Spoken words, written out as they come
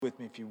With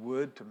me, if you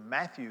would, to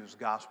Matthew's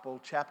Gospel,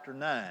 chapter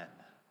 9.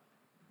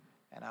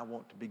 And I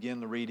want to begin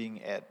the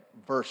reading at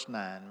verse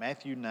 9.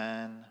 Matthew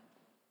 9,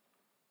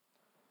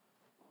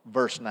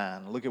 verse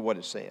 9. Look at what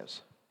it says.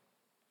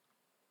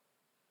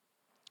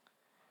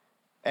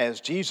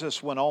 As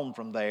Jesus went on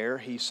from there,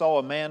 he saw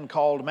a man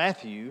called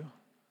Matthew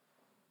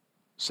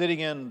sitting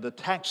in the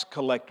tax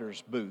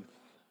collector's booth.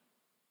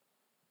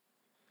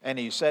 And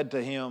he said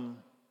to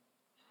him,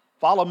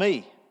 "Follow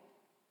me."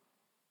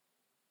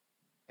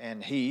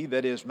 And he,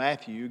 that is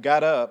Matthew,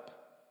 got up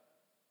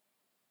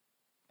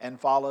and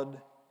followed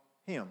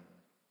him.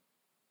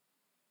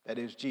 That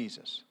is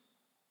Jesus.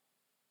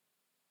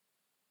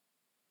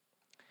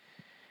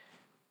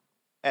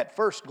 At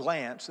first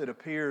glance, it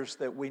appears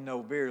that we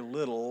know very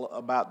little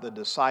about the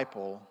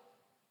disciple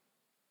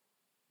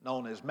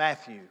known as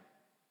Matthew.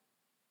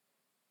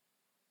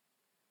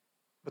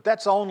 But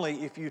that's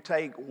only if you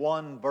take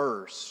one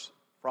verse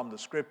from the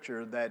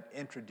Scripture that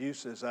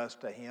introduces us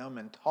to him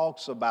and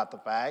talks about the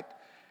fact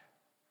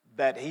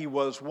that he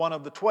was one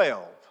of the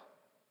 12.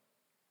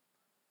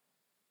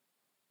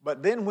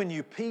 But then when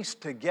you piece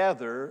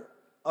together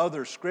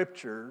other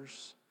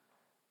scriptures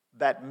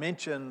that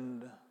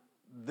mentioned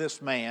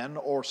this man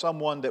or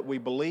someone that we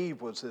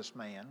believe was this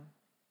man,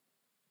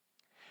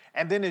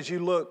 and then as you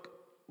look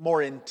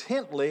more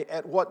intently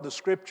at what the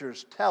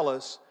scriptures tell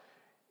us,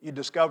 you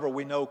discover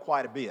we know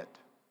quite a bit.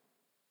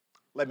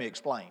 Let me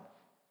explain.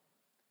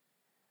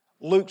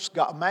 Mark's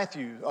Gospel,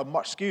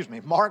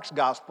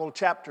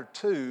 chapter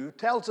 2,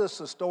 tells us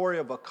the story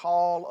of a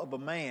call of a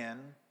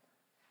man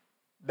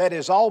that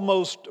is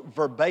almost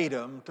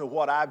verbatim to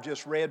what I've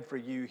just read for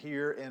you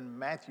here in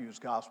Matthew's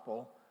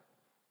Gospel,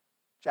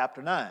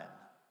 chapter 9.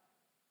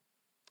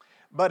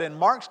 But in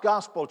Mark's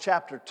Gospel,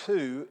 chapter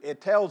 2,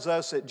 it tells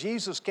us that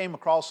Jesus came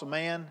across a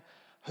man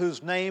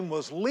whose name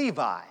was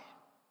Levi.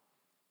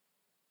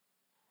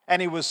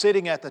 And he was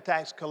sitting at the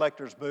tax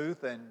collector's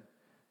booth, and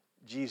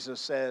Jesus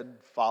said,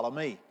 "Follow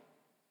me."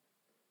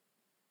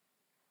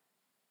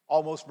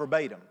 Almost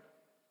verbatim.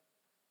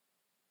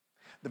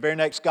 The very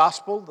next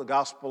gospel, the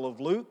Gospel of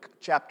Luke,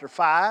 chapter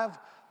 5,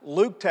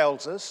 Luke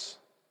tells us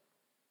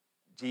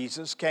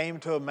Jesus came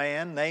to a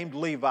man named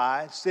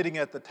Levi sitting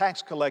at the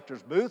tax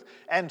collector's booth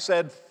and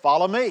said,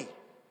 "Follow me."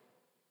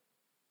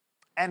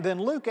 And then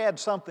Luke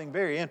adds something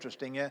very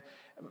interesting.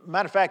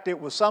 Matter of fact, it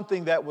was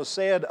something that was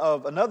said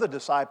of another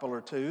disciple or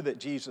two that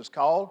Jesus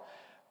called.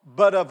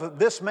 But of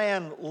this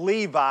man,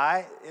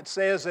 Levi, it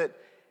says that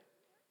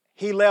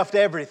he left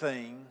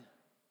everything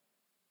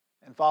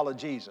and followed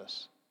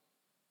Jesus.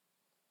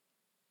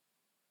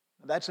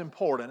 That's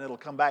important. It'll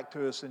come back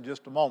to us in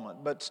just a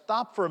moment. But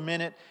stop for a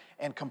minute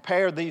and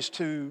compare these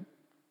two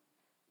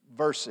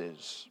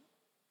verses.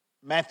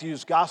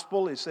 Matthew's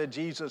Gospel, it said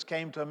Jesus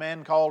came to a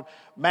man called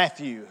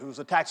Matthew, who was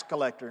a tax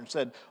collector, and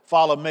said,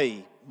 "Follow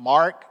me."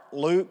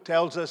 Luke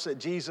tells us that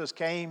Jesus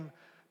came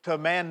to a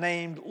man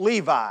named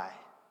Levi,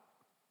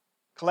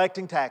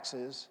 collecting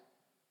taxes,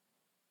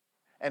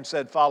 and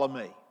said, "Follow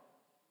me."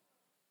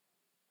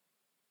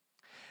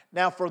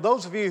 Now, for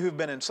those of you who've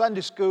been in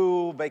Sunday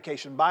school,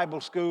 Vacation Bible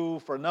School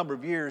for a number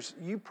of years,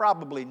 you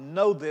probably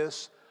know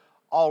this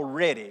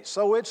already.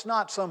 So it's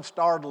not some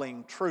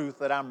startling truth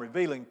that I'm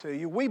revealing to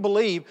you. We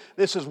believe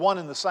this is one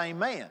and the same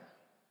man.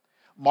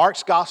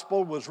 Mark's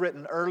Gospel was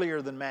written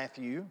earlier than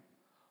Matthew.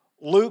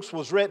 Luke's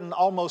was written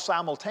almost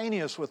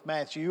simultaneous with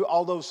Matthew,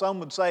 although some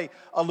would say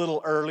a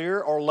little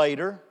earlier or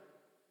later.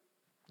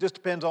 Just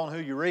depends on who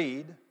you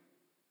read.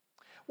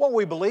 What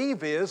we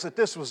believe is that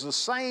this was the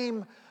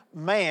same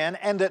man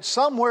and that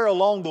somewhere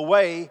along the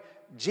way,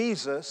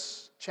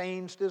 Jesus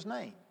changed his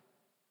name.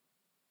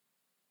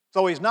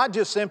 So he's not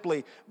just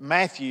simply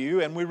Matthew,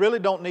 and we really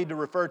don't need to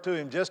refer to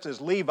him just as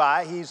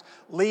Levi. He's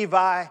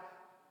Levi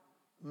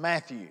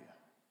Matthew.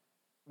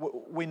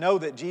 We know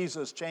that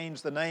Jesus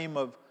changed the name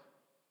of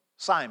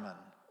Simon,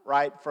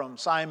 right? From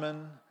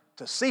Simon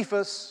to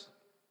Cephas,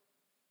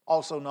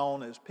 also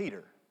known as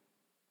Peter.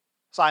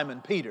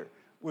 Simon Peter,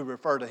 we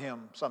refer to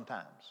him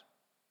sometimes.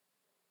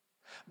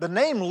 The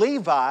name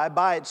Levi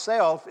by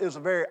itself is a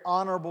very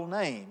honorable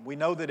name. We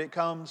know that it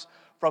comes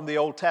from the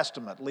Old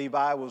Testament.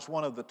 Levi was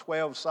one of the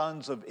 12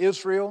 sons of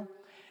Israel,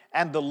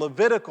 and the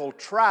Levitical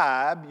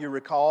tribe, you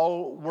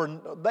recall,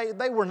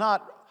 they were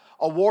not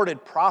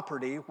awarded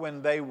property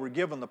when they were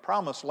given the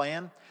Promised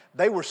Land.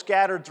 They were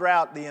scattered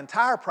throughout the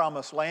entire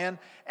Promised Land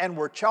and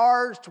were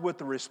charged with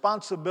the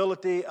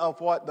responsibility of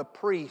what the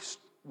priest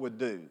would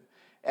do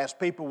as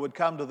people would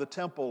come to the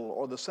temple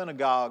or the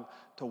synagogue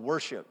to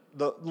worship.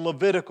 The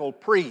Levitical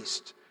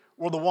priests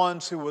were the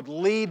ones who would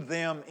lead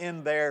them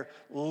in their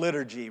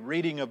liturgy,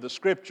 reading of the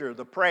Scripture,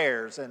 the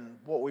prayers, and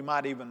what we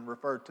might even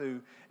refer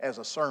to as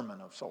a sermon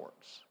of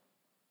sorts.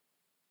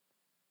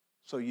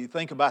 So you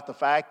think about the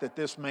fact that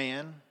this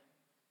man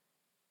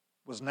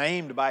was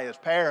named by his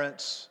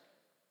parents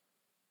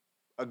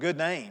a good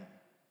name,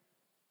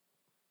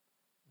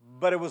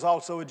 but it was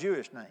also a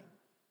Jewish name,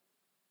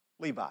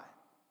 Levi.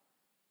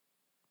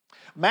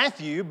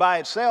 Matthew by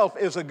itself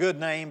is a good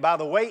name, by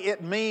the way.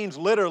 It means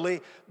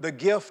literally the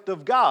gift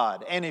of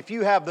God. And if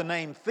you have the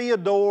name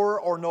Theodore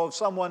or know of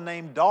someone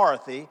named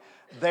Dorothy,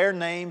 their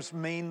names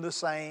mean the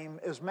same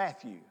as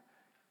Matthew,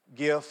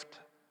 gift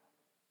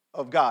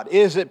of God.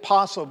 Is it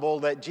possible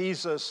that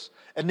Jesus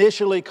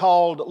initially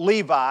called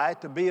Levi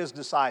to be his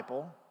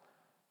disciple?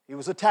 He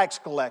was a tax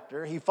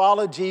collector. He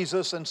followed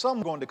Jesus, and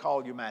some are going to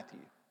call you Matthew.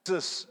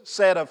 Jesus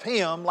said of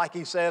him, like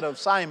he said of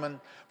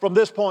Simon, from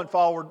this point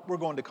forward, we're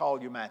going to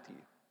call you Matthew.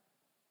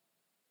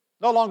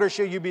 No longer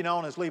shall you be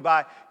known as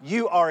Levi.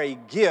 You are a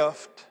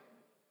gift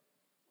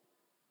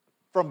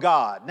from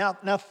God.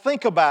 Now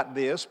think about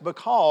this,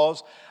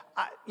 because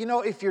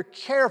if you're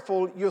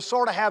careful, you'll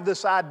sort of have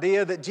this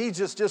idea that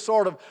Jesus just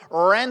sort of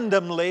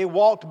randomly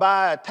walked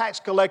by a tax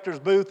collector's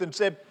booth and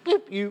said,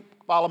 "You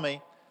follow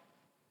me."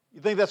 You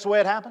think that's the way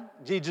it happened?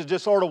 Jesus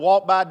just sort of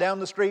walked by down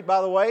the street,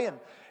 by the way, and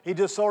he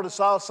just sort of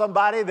saw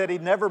somebody that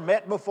he'd never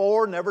met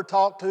before, never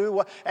talked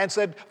to, and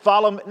said,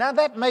 "Follow me." Now,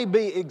 that may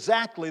be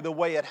exactly the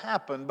way it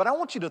happened, but I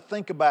want you to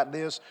think about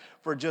this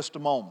for just a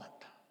moment.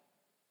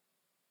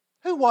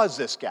 Who was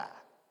this guy?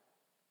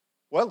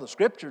 Well, the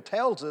Scripture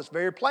tells us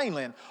very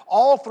plainly, and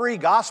all three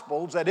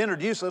Gospels that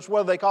introduce us,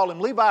 whether they call him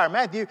Levi or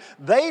Matthew,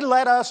 they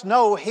let us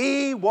know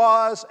he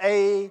was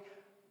let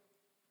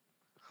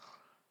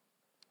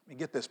me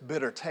get this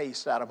bitter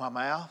taste out of my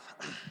mouth,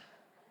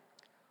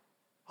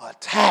 a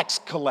tax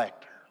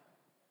collector.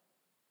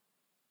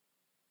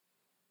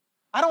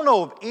 I don't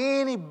know of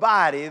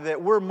anybody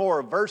that we're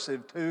more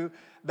aversive to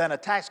than a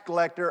tax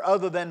collector,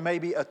 other than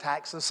maybe a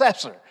tax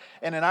assessor.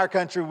 And in our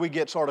country, we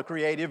get sort of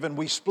creative and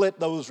we split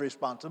those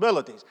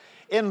responsibilities.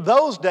 In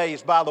those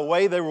days, by the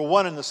way, they were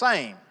one and the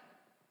same.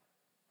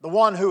 The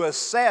one who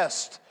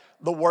assessed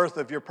the worth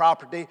of your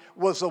property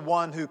was the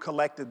one who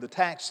collected the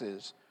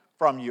taxes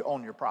from you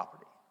on your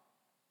property.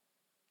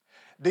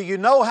 Do you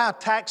know how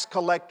tax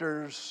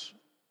collectors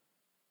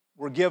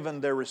were given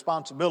their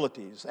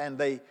responsibilities and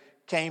they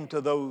came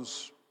to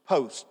those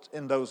posts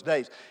in those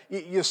days?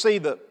 You see,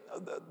 the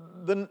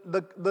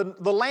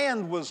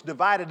land was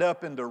divided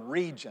up into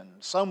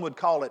regions. Some would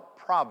call it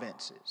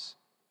provinces.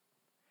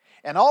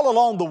 And all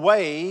along the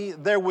way,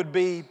 there would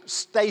be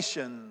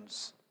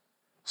stations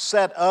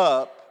set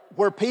up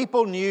where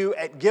people knew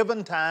at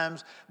given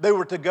times they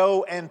were to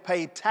go and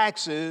pay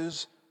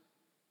taxes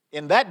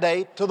in that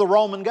day to the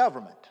Roman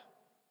government.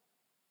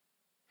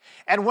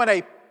 And when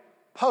a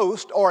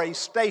post or a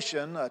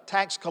station, a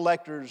tax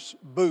collector's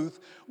booth,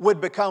 would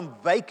become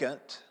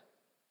vacant,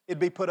 it'd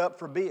be put up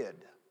for bid.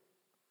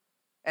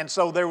 And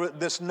so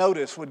this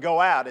notice would go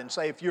out and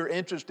say, if you're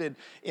interested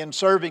in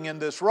serving in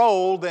this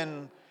role,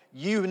 then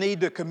you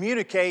need to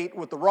communicate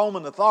with the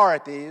Roman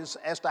authorities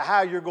as to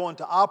how you're going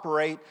to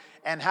operate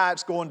and how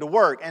it's going to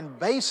work. And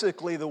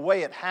basically the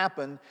way it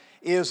happened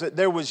is that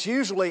there was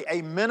usually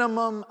a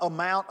minimum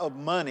amount of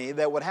money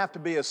that would have to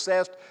be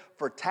assessed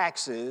for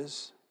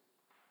taxes.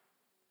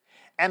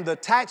 And the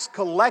tax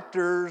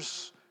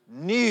collectors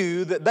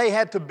knew that they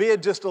had to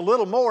bid just a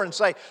little more and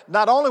say,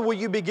 not only will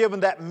you be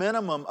given that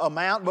minimum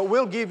amount, but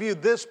we'll give you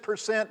this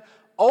percent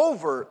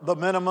over the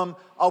minimum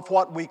of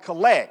what we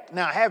collect.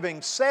 Now,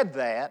 having said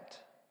that,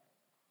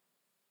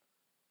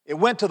 it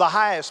went to the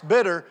highest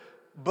bidder,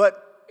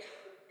 but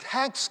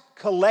tax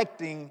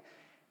collecting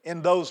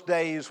in those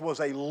days was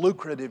a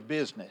lucrative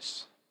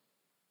business.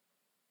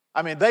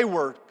 I mean, they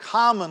were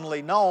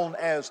commonly known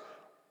as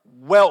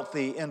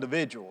wealthy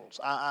individuals.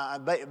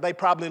 They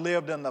probably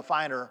lived in the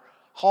finer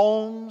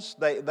homes.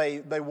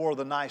 They wore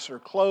the nicer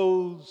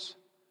clothes,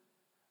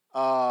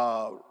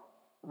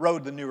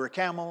 rode the newer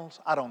camels.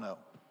 I don't know.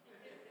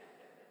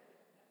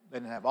 They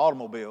didn't have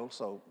automobiles,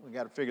 so we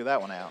got to figure that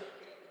one out.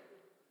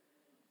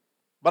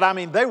 But I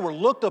mean, they were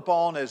looked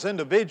upon as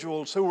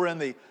individuals who were in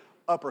the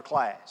upper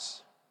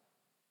class.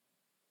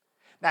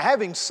 Now,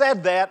 having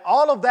said that,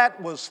 all of that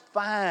was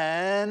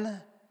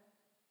fine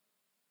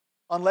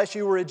unless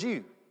you were a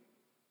Jew.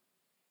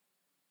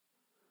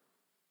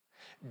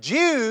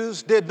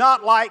 Jews did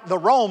not like the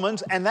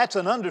Romans, and that's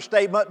an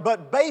understatement,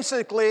 but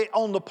basically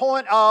on the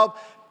point of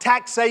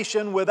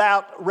taxation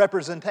without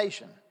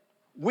representation.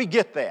 We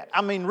get that.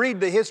 I mean, read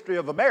the history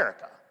of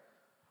America,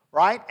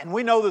 right? And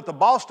we know that the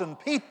Boston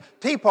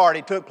Tea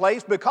Party took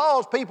place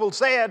because people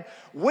said,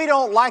 we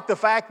don't like the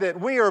fact that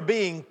we are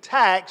being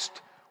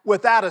taxed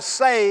without a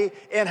say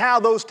in how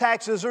those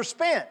taxes are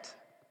spent.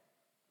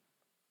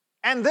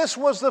 And this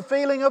was the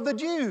feeling of the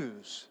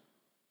Jews.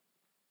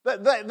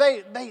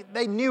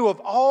 They knew of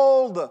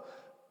all the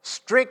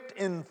strict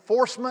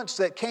enforcements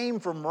that came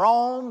from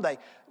Rome.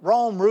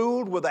 Rome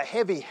ruled with a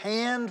heavy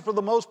hand for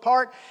the most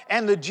part,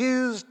 and the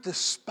Jews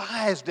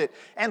despised it.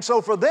 And so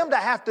for them to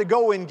have to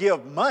go and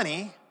give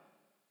money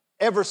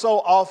ever so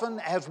often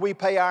as we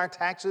pay our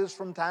taxes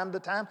from time to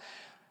time,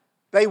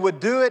 they would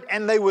do it,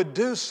 and they would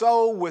do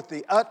so with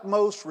the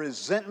utmost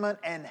resentment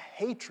and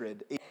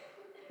hatred.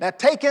 Now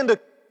take into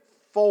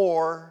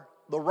for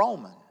the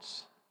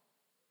Romans.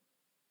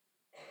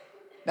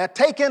 Now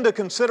take into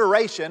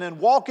consideration and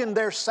walk in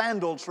their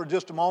sandals for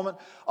just a moment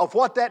of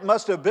what that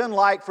must have been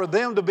like for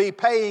them to be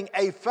paying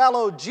a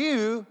fellow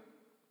Jew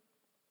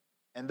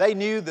And they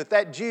knew that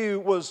that Jew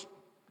was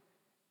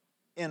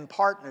in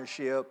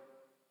partnership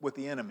with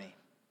the enemy.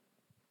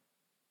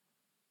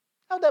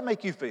 How'd that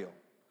make you feel?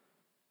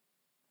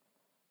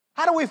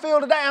 How do we feel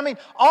today? I mean,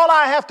 all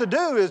I have to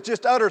do is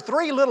just utter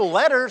 3 little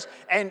letters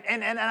and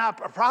I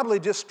probably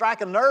just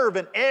strike a nerve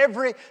in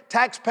every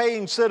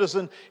tax-paying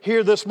citizen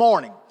here this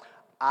morning.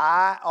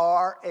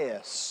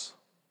 IRS.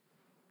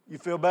 You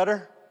feel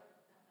better?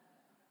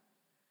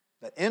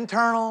 The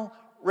Internal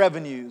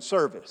Revenue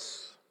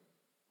Service.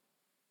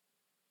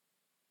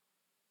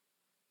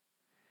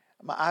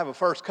 I have a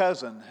first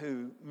cousin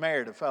who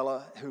married a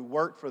fella who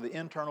worked for the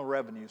Internal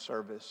Revenue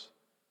Service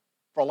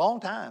for a long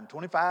time,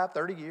 25,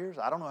 30 years,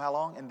 I don't know how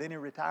long, and then he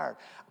retired.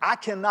 I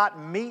cannot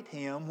meet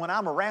him. When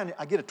I'm around him,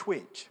 I get a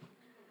twitch.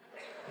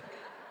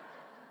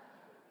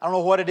 I don't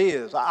know what it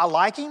is. I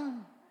like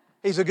him.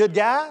 He's a good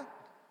guy.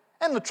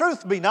 And the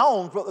truth be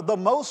known,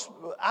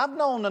 I've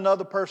known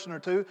another person or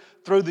two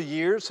through the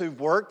years who've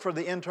worked for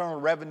the Internal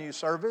Revenue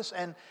Service,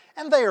 and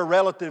they are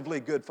relatively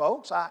good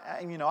folks.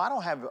 I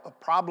don't have a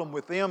problem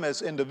with them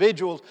as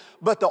individuals,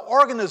 but the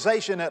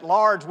organization at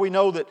large, we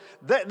know that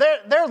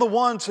they're the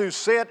ones who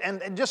sit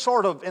and just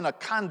sort of in a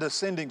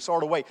condescending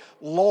sort of way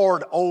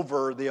lord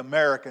over the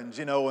Americans,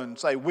 and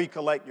say, we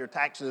collect your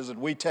taxes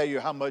and we tell you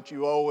how much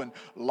you owe and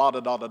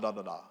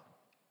la-da-da-da-da-da-da.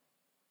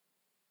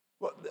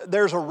 Well,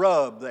 there's a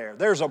rub there.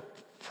 There's a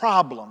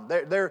problem.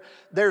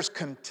 There's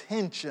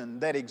contention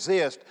that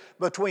exists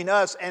between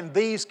us and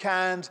these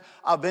kinds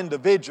of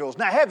individuals.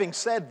 Now, having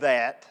said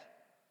that,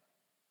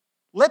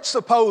 let's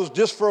suppose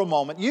just for a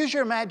moment, use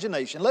your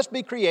imagination, let's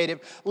be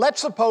creative.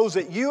 Let's suppose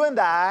that you and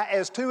I,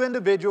 as 2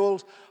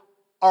 individuals,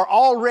 are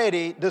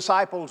already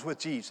disciples with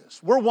Jesus.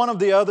 We're one of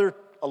the other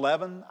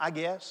 11, I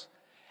guess.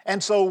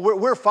 And so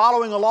we're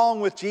following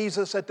along with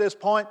Jesus at this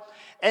point.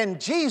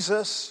 And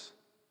Jesus,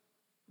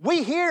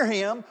 we hear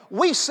him,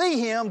 we see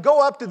him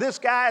go up to this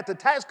guy at the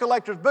tax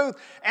collector's booth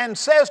and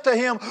says to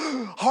him,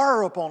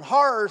 horror upon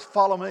horrors,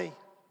 follow me.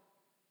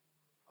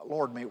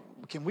 Lord,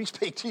 can we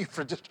speak to you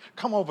for just,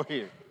 come over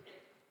here.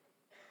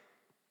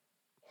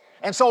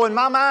 And so in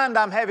my mind,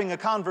 I'm having a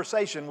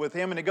conversation with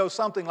him, and it goes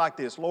something like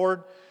this.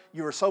 Lord,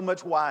 you are so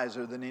much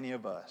wiser than any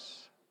of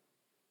us.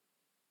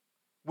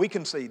 We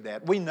concede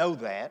that. We know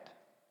that.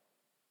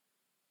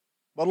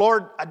 But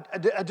Lord,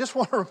 I just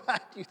want to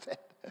remind you that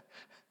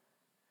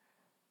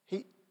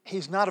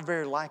He's not a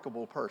very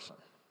likable person.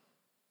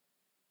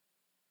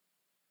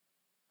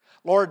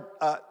 Lord,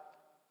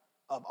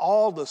 of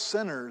all the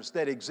sinners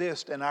that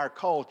exist in our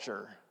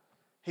culture,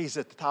 he's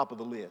at the top of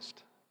the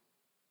list.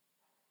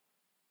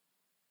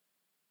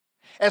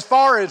 As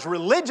far as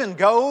religion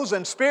goes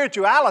and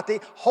spirituality,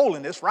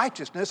 holiness,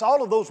 righteousness,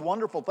 all of those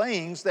wonderful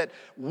things that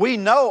we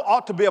know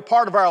ought to be a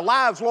part of our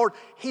lives, Lord,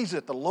 he's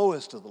at the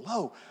lowest of the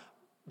low.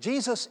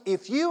 Jesus,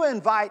 if you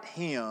invite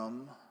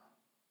him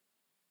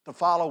to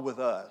follow with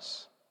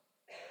us,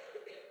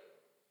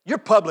 your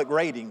public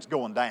rating's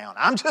going down.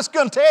 I'm just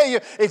going to tell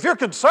you, if you're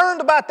concerned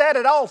about that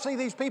at all, see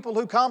these people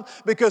who come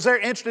because they're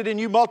interested in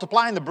you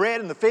multiplying the bread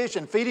and the fish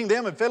and feeding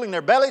them and filling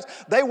their bellies.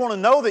 They want to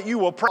know that you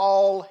will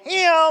call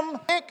him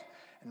and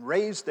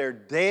raise their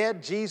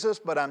dead, Jesus.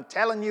 But I'm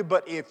telling you,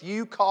 but if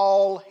you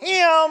call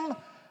him,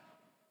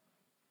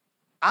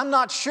 I'm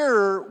not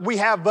sure we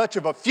have much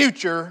of a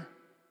future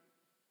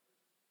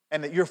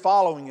and that your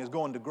following is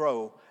going to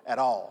grow at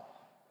all.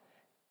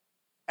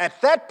 At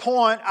that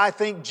point, I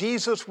think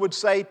Jesus would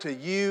say to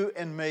you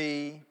and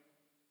me,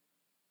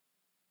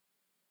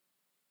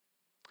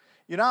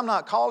 I'm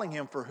not calling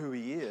him for who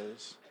he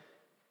is.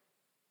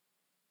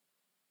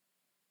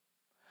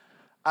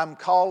 I'm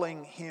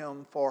calling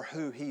him for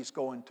who he's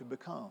going to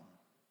become.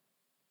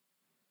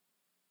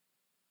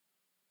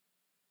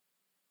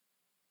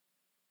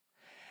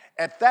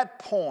 At that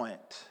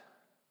point,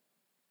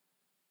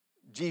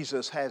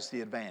 Jesus has the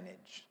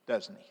advantage,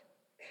 doesn't he?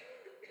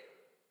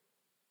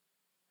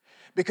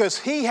 Because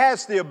he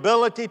has the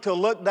ability to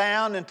look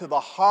down into the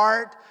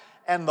heart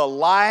and the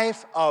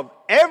life of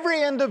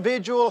every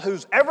individual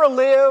who's ever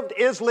lived,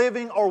 is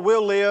living, or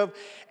will live.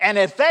 And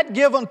at that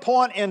given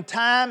point in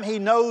time, he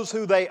knows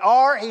who they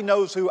are, he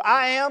knows who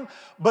I am,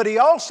 but he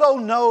also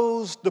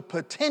knows the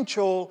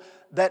potential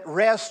that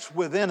rests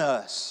within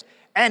us.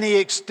 And he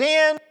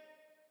extends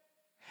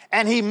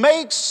and he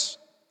makes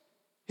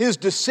his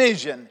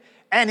decision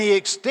and he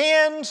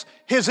extends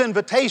his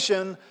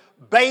invitation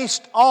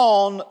based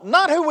on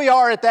not who we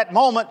are at that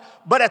moment,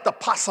 but at the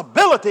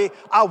possibility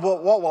of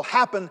what will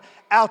happen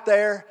out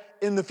there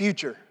in the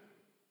future.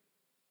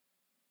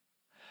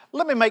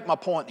 Let me make my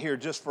point here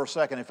just for a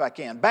second if I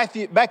can.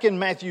 Back in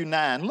Matthew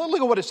 9,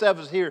 look at what it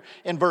says here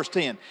in verse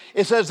 10.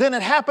 It says, "Then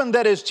it happened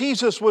that as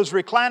Jesus was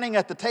reclining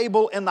at the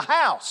table in the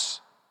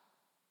house."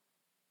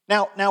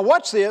 Now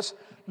watch this.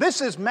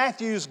 This is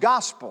Matthew's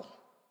gospel.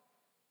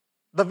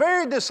 The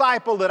very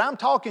disciple that I'm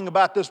talking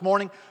about this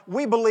morning,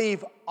 we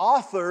believe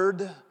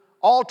authored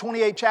all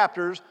 28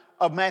 chapters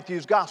of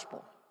Matthew's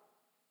gospel.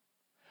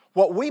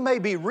 What we may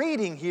be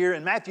reading here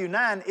in Matthew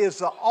 9 is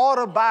the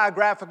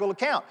autobiographical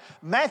account.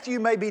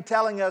 Matthew may be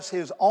telling us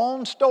his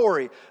own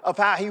story of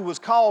how he was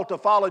called to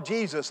follow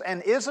Jesus.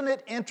 And isn't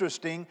it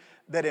interesting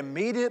that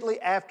immediately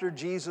after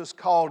Jesus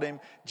called him,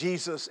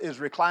 Jesus is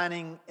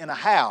reclining in a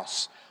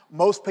house?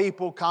 Most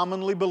people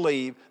commonly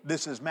believe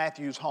this is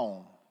Matthew's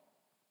home.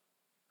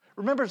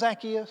 Remember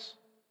Zacchaeus?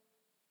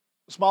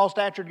 The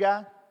small-statured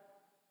guy?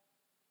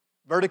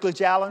 Vertically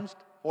challenged?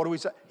 What do we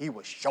say? He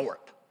was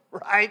short,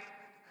 right?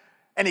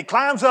 And he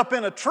climbs up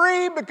in a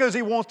tree because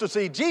he wants to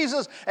see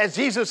Jesus. As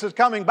Jesus is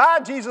coming by,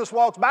 Jesus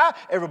walks by.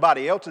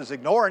 Everybody else is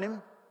ignoring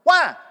him.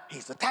 Why?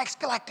 He's a tax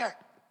collector.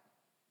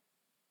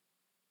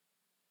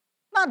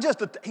 Not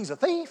just he's a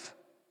thief.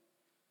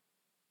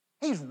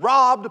 He's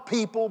robbed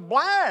people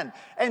blind.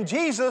 And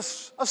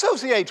Jesus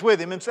associates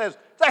with him and says,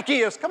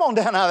 Zacchaeus, come on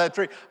down out of that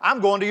tree. I'm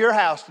going to your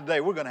house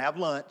today. We're going to have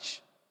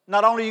lunch.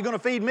 Not only are you going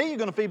to feed me, you're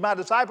going to feed my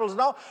disciples and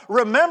all.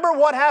 Remember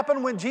what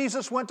happened when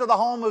Jesus went to the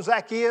home of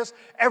Zacchaeus?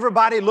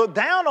 Everybody looked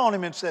down on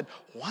him and said,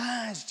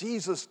 why is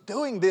Jesus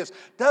doing this?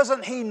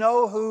 Doesn't he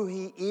know who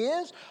he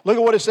is? Look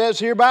at what it says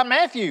here about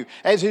Matthew.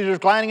 As he's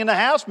reclining in the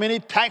house, many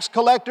tax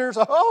collectors,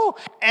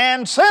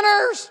 and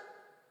sinners,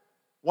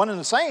 one and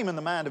the same in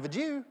the mind of a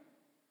Jew,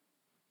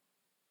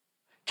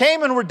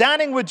 came and were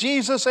dining with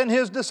Jesus and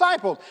his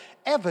disciples.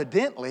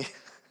 Evidently,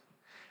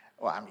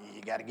 well, I mean,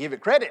 you got to give it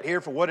credit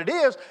here for what it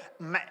is.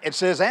 It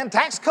says, and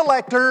tax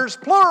collectors,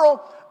 plural.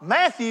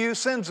 Matthew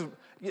sends a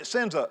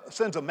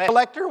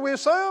collector, we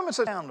assume, and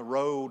says, down the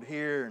road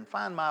here and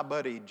find my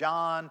buddy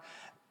John.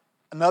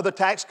 Another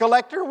tax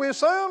collector, we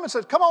assume, and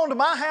says, come on to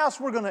my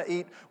house. We're going to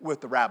eat with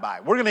the rabbi.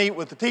 We're going to eat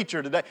with the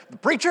teacher today. The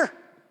preacher.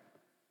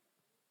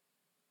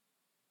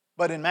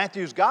 But in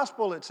Matthew's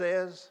gospel, it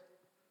says,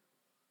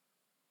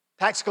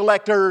 tax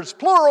collectors,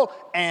 plural,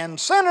 and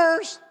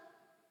sinners.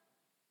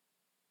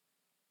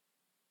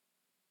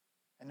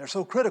 And they're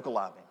so critical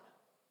of him.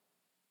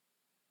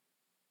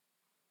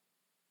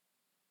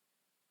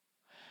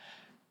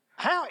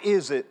 How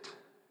is it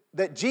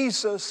that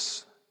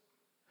Jesus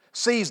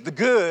sees the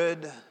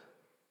good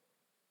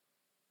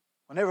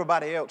when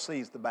everybody else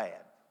sees the bad?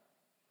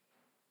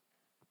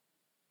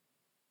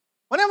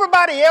 When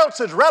everybody else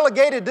has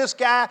relegated this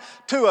guy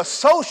to a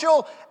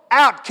social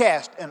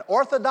outcast, an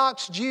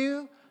Orthodox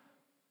Jew,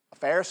 a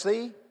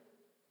Pharisee,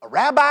 a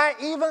rabbi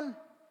even,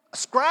 a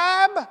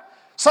scribe,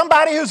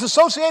 somebody who's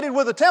associated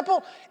with the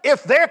temple,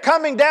 if they're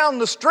coming down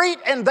the street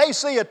and they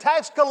see a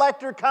tax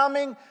collector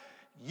coming,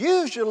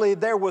 usually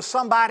there was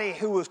somebody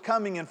who was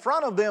coming in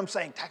front of them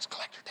saying, tax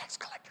collector, tax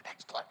collector,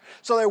 tax collector.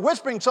 So they're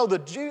whispering, so the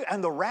Jew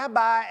and the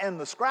rabbi and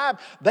the scribe,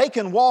 they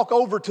can walk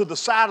over to the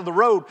side of the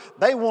road.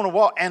 They want to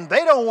walk, and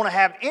they don't want to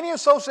have any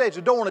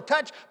association, don't want to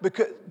touch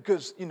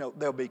because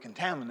they'll be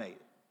contaminated.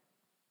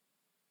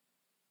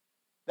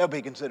 They'll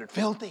be considered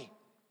filthy.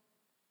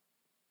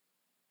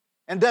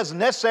 And doesn't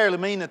necessarily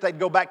mean that they'd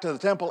go back to the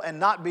temple and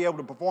not be able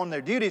to perform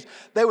their duties.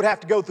 They would have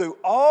to go through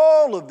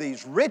all of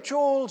these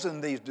rituals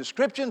and these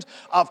descriptions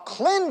of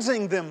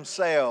cleansing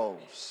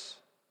themselves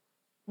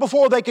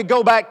before they could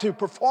go back to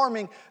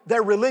performing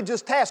their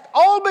religious task.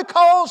 All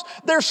because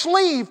their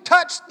sleeve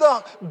touched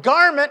the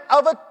garment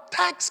of a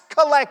tax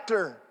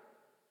collector.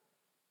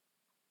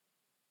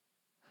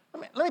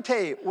 Let me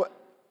tell you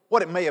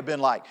what it may have been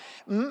like.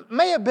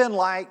 May have been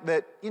like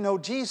that,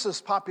 Jesus'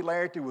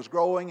 popularity was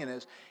growing, and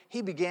as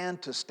he began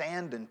to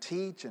stand and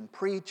teach and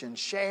preach and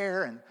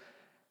share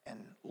and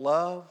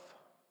love,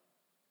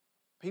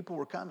 people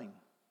were coming.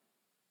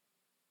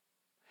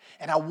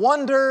 And I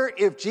wonder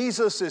if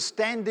Jesus is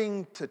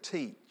standing to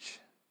teach.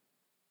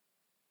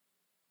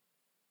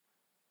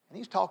 And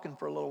he's talking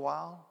for a little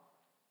while.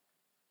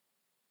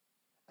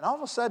 And all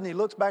of a sudden he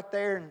looks back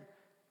there and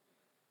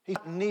he's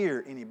not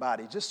near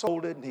anybody. He's just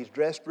folded and he's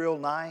dressed real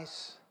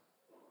nice.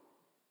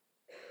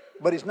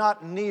 But he's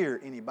not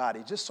near anybody.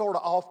 He's just sort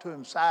of off to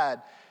his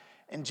side.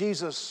 And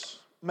Jesus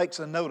makes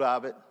a note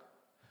of it,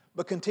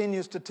 but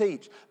continues to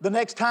teach. The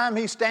next time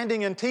he's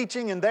standing and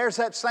teaching, and there's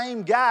that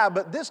same guy,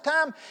 but this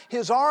time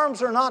his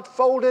arms are not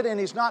folded and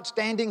he's not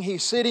standing,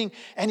 he's sitting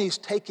and he's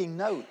taking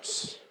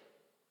notes.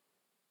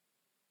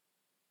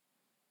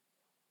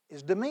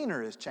 His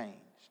demeanor has changed.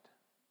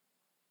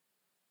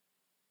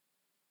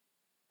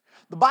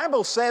 The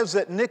Bible says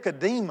that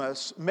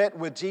Nicodemus met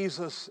with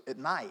Jesus at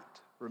night,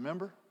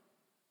 remember?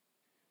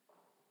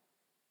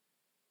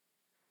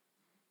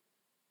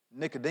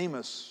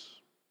 Nicodemus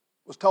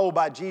was told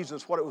by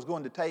Jesus what it was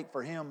going to take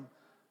for him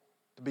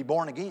to be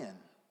born again.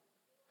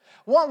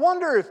 I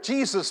wonder if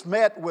Jesus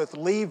met with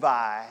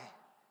Levi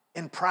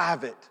in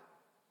private,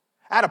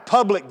 at a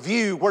public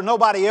view where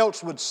nobody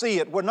else would see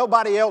it, where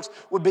nobody else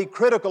would be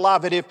critical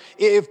of it.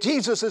 If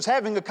Jesus is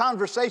having a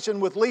conversation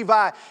with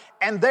Levi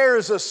and there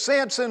is a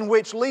sense in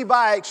which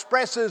Levi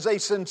expresses a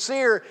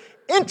sincere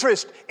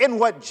interest in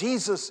what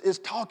Jesus is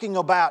talking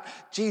about.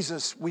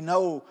 Jesus, we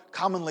know,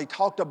 commonly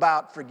talked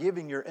about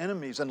forgiving your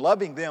enemies and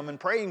loving them and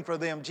praying for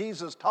them.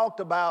 Jesus talked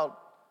about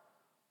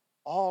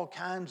all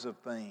kinds of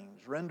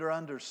things. Render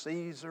unto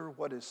Caesar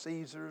what is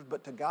Caesar's,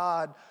 but to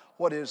God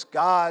what is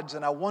God's.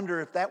 And I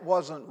wonder if that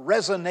wasn't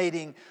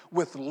resonating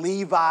with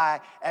Levi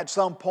at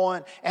some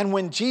point. And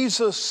when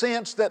Jesus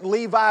sensed that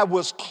Levi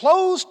was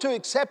close to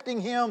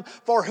accepting him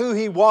for who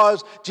he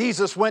was,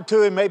 Jesus went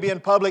to him maybe in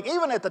public,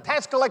 even at the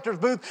tax collector's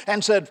booth,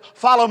 and said,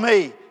 "Follow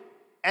me."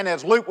 And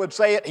as Luke would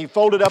say it, he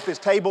folded up his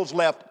tables,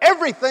 left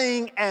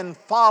everything, and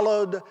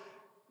followed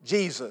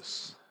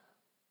Jesus.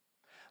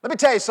 Let me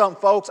tell you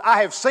something, folks.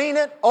 I have seen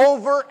it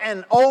over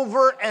and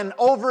over and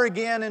over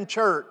again in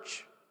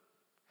church,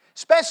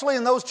 especially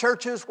in those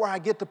churches where I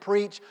get to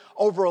preach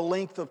over a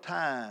length of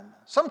time.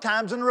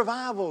 Sometimes in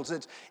revivals,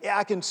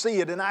 I can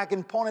see it and I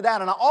can point it out.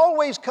 And I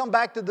always come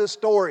back to this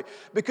story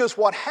because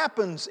what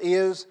happens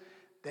is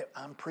that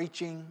I'm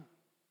preaching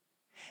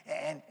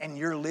and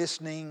you're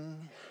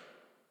listening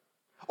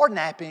or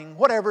napping,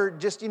 whatever,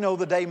 just,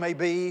 the day may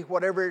be,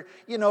 whatever,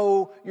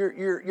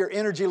 your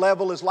energy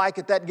level is like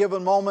at that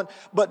given moment.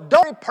 But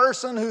every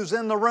person who's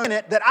in the room,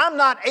 that I'm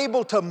not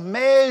able to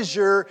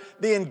measure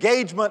the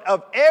engagement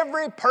of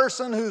every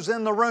person who's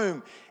in the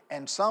room.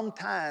 And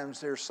sometimes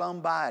there's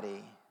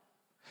somebody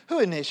who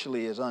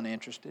initially is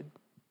uninterested.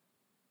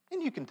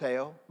 And you can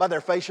tell by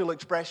their facial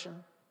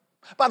expression,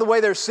 by the way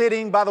they're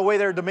sitting, by the way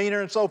their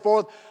demeanor and so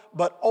forth.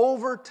 But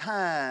over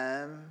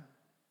time,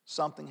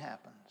 something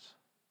happens.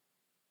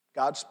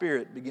 God's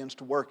Spirit begins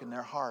to work in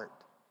their heart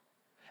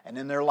and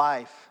in their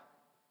life.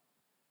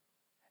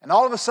 And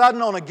all of a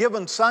sudden on a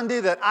given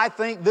Sunday that I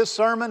think this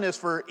sermon is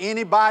for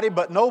anybody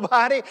but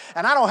nobody,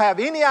 and I don't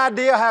have any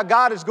idea how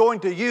God is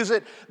going to use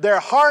it, their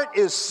heart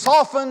is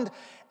softened,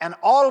 and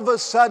all of a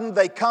sudden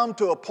they come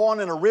to a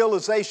point in a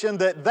realization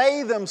that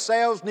they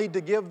themselves need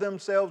to give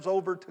themselves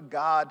over to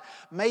God.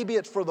 Maybe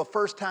it's for the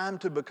first time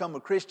to become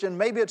a Christian.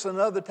 Maybe it's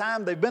another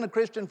time they've been a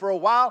Christian for a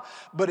while,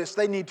 but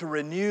they need to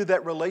renew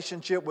that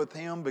relationship with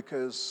Him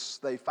because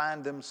they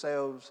find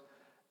themselves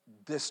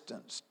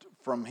distanced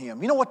from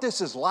Him. You know what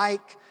this is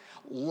like?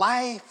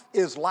 Life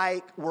is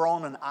like we're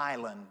on an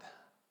island.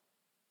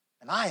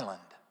 An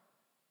island.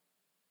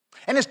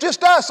 And it's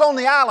just us on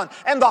the island.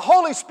 And the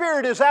Holy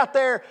Spirit is out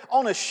there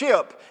on a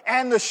ship.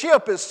 And the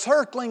ship is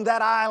circling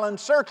that island,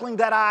 circling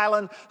that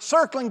island,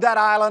 circling that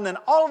island. And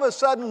all of a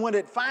sudden, when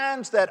it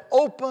finds that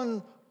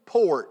open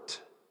port,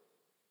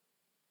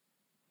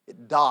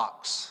 it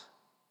docks.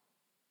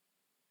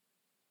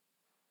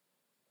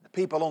 The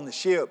people on the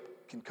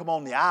ship can come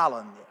on the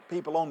island. The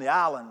people on the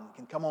island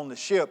can come on the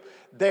ship.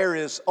 There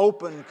is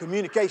open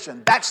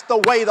communication. That's the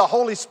way the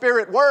Holy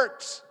Spirit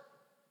works.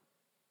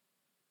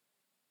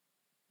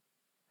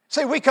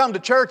 See, we come to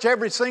church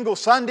every single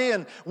Sunday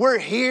and we're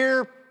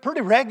here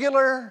pretty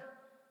regular.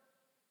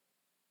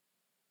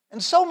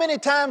 And so many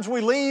times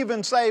we leave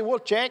and say, well,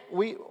 check,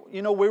 we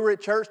were at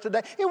church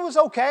today. It was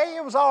okay,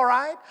 it was all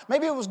right.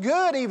 Maybe it was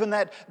good even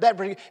that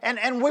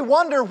and we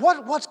wonder,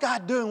 what's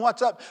God doing,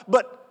 what's up?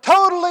 But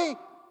totally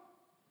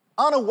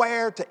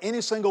unaware to any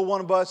single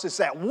one of us is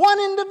that one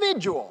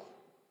individual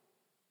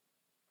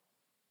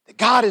that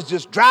God is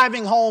just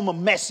driving home a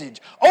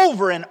message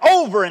over and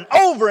over and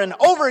over and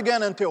over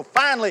again until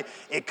finally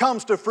it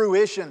comes to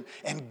fruition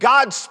and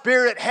God's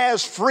Spirit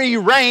has free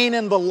reign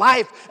in the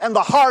life and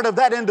the heart of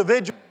that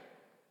individual.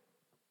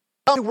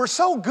 We're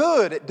so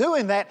good at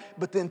doing that,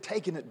 but then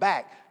taking it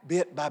back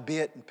bit by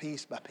bit and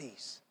piece by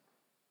piece.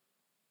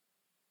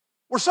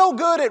 We're so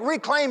good at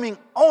reclaiming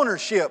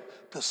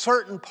ownership to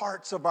certain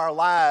parts of our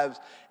lives,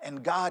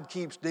 and God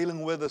keeps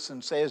dealing with us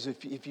and says,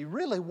 if you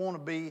really want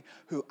to be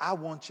who I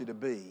want you to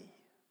be,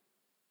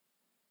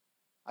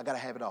 I got to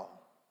have it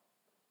all.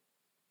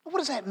 What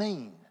does that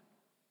mean?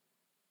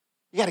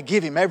 You got to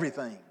give Him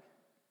everything.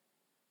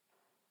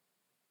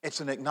 It's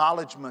an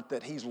acknowledgement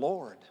that He's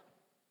Lord,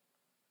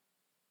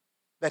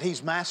 that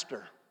He's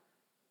Master,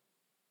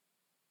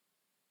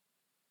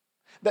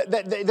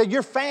 that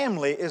your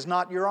family is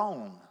not your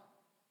own.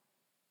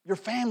 Your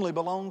family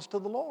belongs to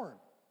the Lord.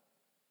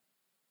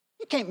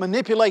 You can't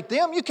manipulate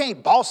them. You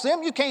can't boss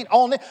them. You can't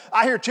own them.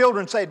 I hear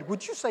children say,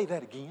 would you say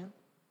that again?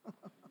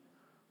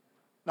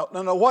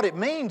 No. What it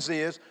means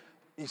is,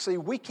 you see,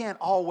 we can't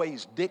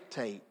always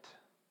dictate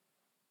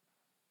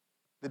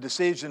the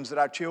decisions that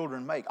our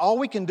children make. All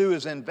we can do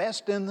is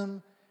invest in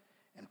them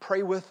and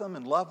pray with them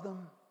and love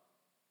them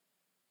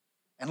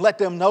and let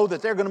them know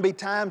that there are going to be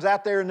times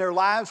out there in their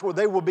lives where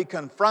they will be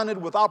confronted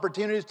with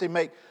opportunities to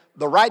make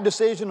the right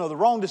decision or the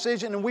wrong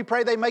decision, and we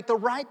pray they make the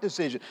right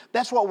decision.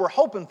 That's what we're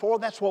hoping for.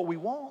 That's what we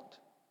want.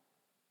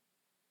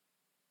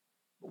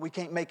 But we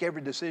can't make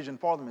every decision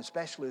for them,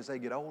 especially as they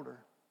get older.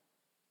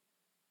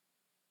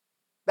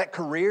 That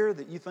career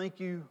that you think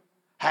you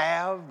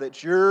have,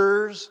 that's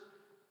yours,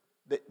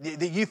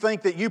 that you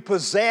think that you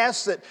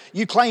possess, that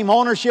you claim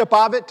ownership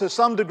of it to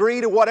some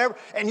degree to whatever,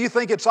 and you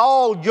think it's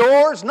all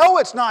yours. No,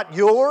 it's not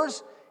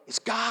yours. It's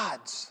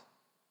God's.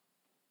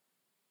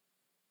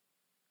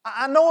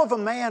 I know of a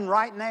man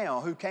right now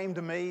who came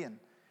to me and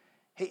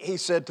he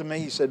said to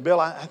me, Bill,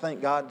 I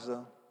think God's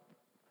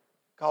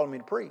calling me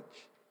to preach.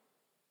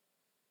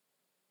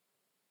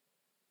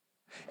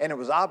 And it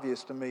was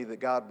obvious to me that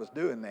God was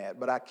doing that,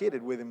 but I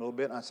kidded with him a little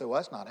bit and I said,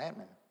 well, that's not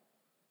happening.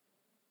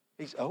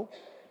 He said, oh.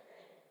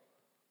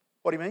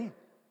 What do you mean?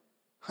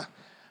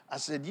 I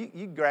said,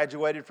 you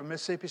graduated from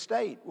Mississippi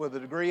State with a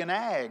degree in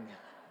ag.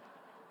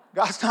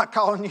 God's not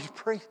calling you to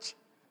preach.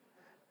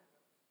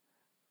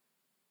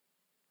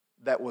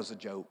 That was a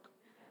joke.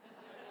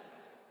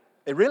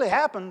 It really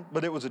happened,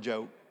 but it was a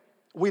joke.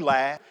 We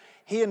laughed.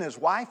 He and his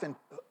wife, and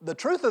the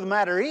truth of the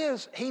matter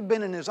is, he'd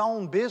been in his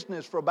own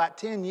business for about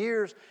 10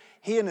 years.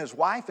 He and his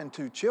wife and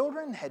 2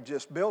 children had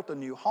just built a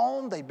new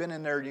home. They'd been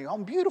in their new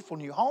home, beautiful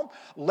new home,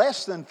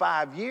 less than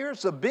 5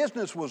 years. The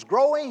business was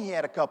growing. He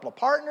had a couple of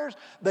partners.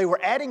 They were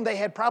adding. They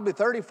had probably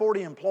 30,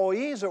 40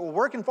 employees that were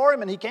working for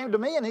him. And he came to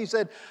me and he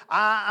said,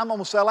 I'm going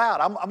to sell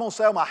out. I'm going to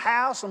sell my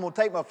house. I'm going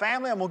to take my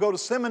family. I'm going to go to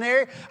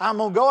seminary. I'm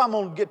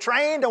going to get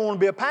trained. I want to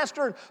be a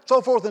pastor and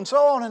so forth and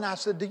so on. And I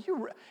said,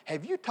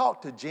 have you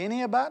talked to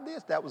Jenny about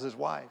this? That was his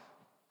wife.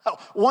 I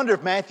wonder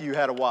if Matthew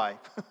had a wife.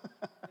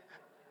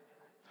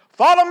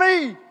 Follow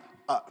me.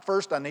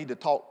 First, I need to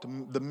talk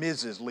to the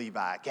Mrs.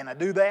 Levi. Can I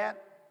do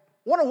that?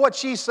 Wonder what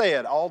she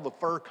said. All the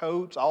fur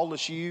coats, all the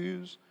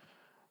shoes,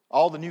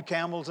 all the new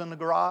camels in the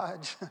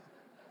garage.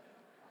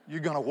 You're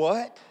going to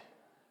what?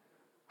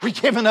 We're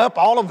giving up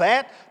all of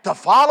that to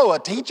follow a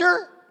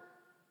teacher?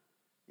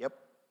 Yep.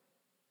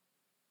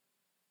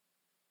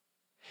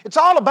 It's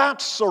all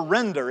about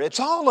surrender. It's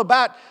all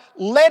about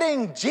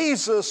letting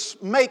Jesus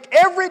make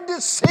every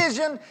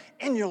decision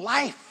in your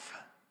life.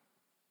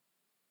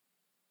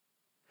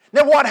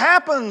 Now what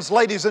happens,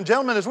 ladies and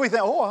gentlemen, is we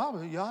think,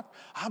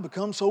 I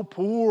become so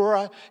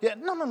poor.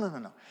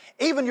 No.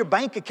 Even your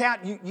bank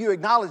account, you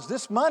acknowledge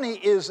this money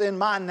is in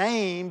my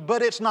name,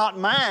 but it's not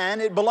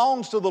mine. It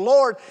belongs to the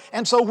Lord.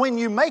 And so when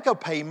you make a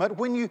payment,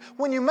 when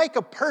you make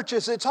a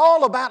purchase, it's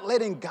all about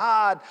letting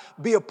God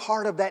be a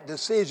part of that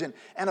decision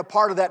and a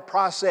part of that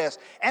process.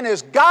 And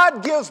as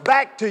God gives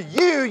back to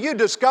you, you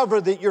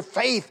discover that your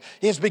faith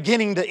is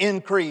beginning to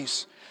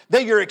increase.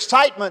 That your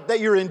excitement,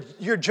 that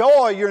your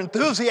joy, your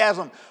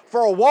enthusiasm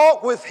for a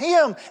walk with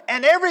Him,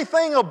 and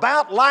everything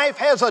about life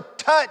has a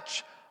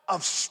touch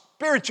of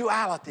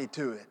spirituality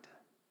to it.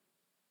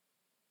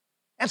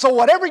 And so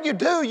whatever you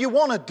do, you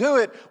want to do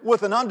it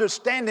with an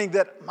understanding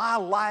that my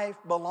life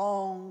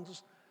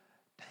belongs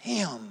to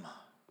Him.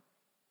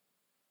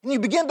 And you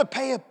begin to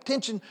pay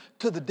attention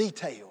to the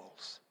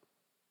details.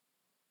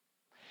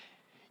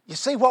 You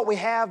see, what we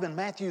have in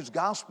Matthew's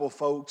gospel,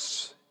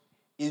 folks,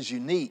 is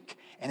unique.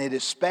 And it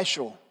is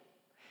special.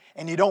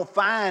 And you don't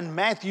find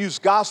Matthew's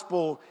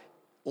gospel,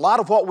 a lot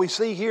of what we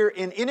see here,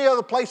 in any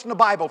other place in the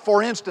Bible.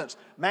 For instance,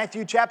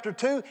 Matthew chapter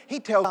 2, the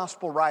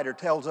gospel writer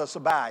tells us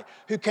about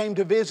who came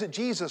to visit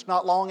Jesus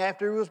not long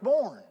after he was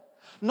born.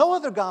 No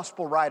other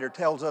gospel writer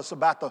tells us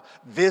about the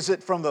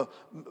visit from the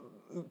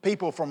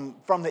people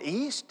from the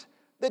east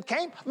that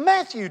came.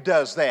 Matthew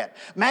does that.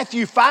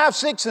 Matthew 5,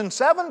 6, and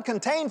 7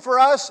 contain for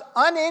us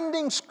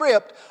unending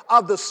script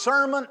of the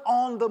Sermon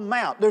on the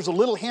Mount. There's a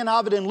little hint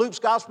of it in Luke's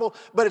gospel,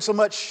 but it's a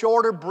much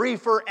shorter,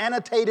 briefer,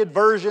 annotated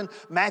version.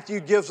 Matthew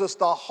gives us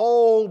the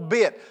whole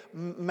bit.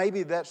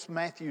 Maybe that's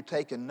Matthew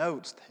taking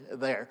notes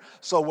there.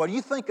 So what do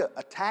you think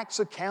a tax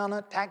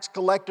accountant, tax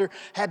collector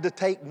had to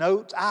take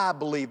notes? I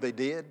believe they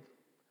did.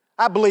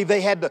 I believe they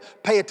had to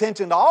pay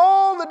attention to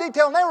all the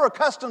detail, and they were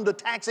accustomed to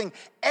taxing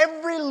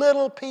every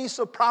little piece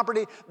of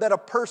property that a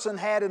person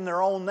had in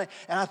their own name.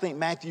 And I think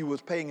Matthew was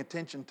paying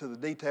attention to the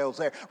details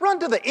there. Run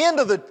to the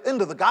end of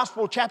the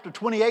gospel, chapter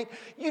 28.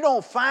 You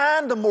don't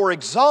find a more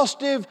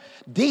exhaustive,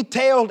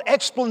 detailed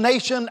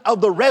explanation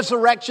of the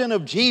resurrection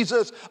of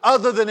Jesus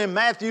other than in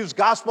Matthew's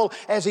gospel,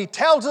 as he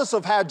tells us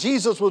of how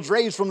Jesus was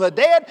raised from the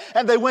dead,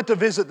 and they went to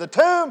visit the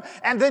tomb,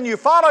 and then you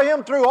follow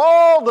him through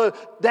all the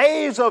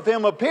days of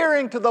him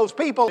appearing to those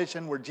people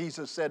where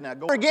Jesus said, now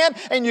go again,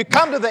 and you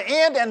come to the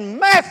end, and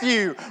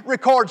Matthew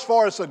records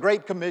for us a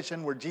great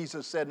commission where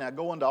Jesus said, now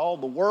go into all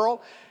the world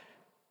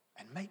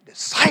and make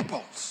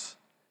disciples,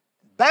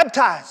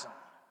 baptize them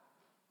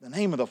in the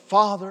name of the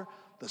Father,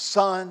 the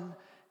Son,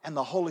 and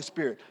the Holy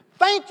Spirit.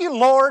 Thank you,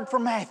 Lord, for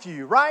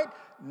Matthew, right?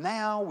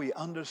 Now we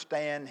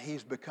understand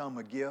he's become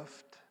a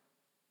gift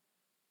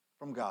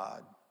from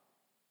God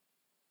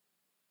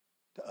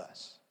to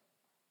us.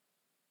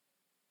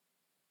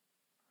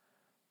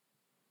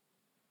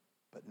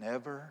 But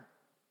never,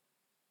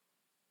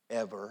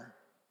 ever,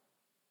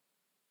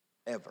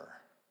 ever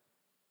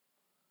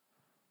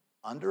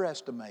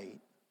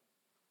underestimate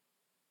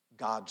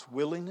God's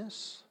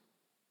willingness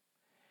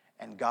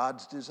and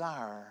God's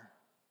desire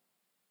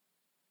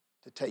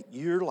to take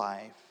your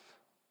life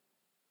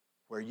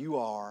where you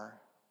are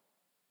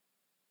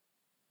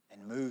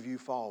and move you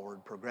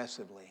forward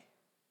progressively,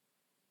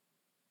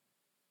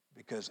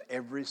 because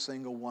every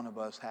single one of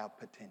us have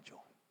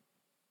potential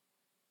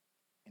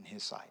in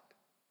His sight.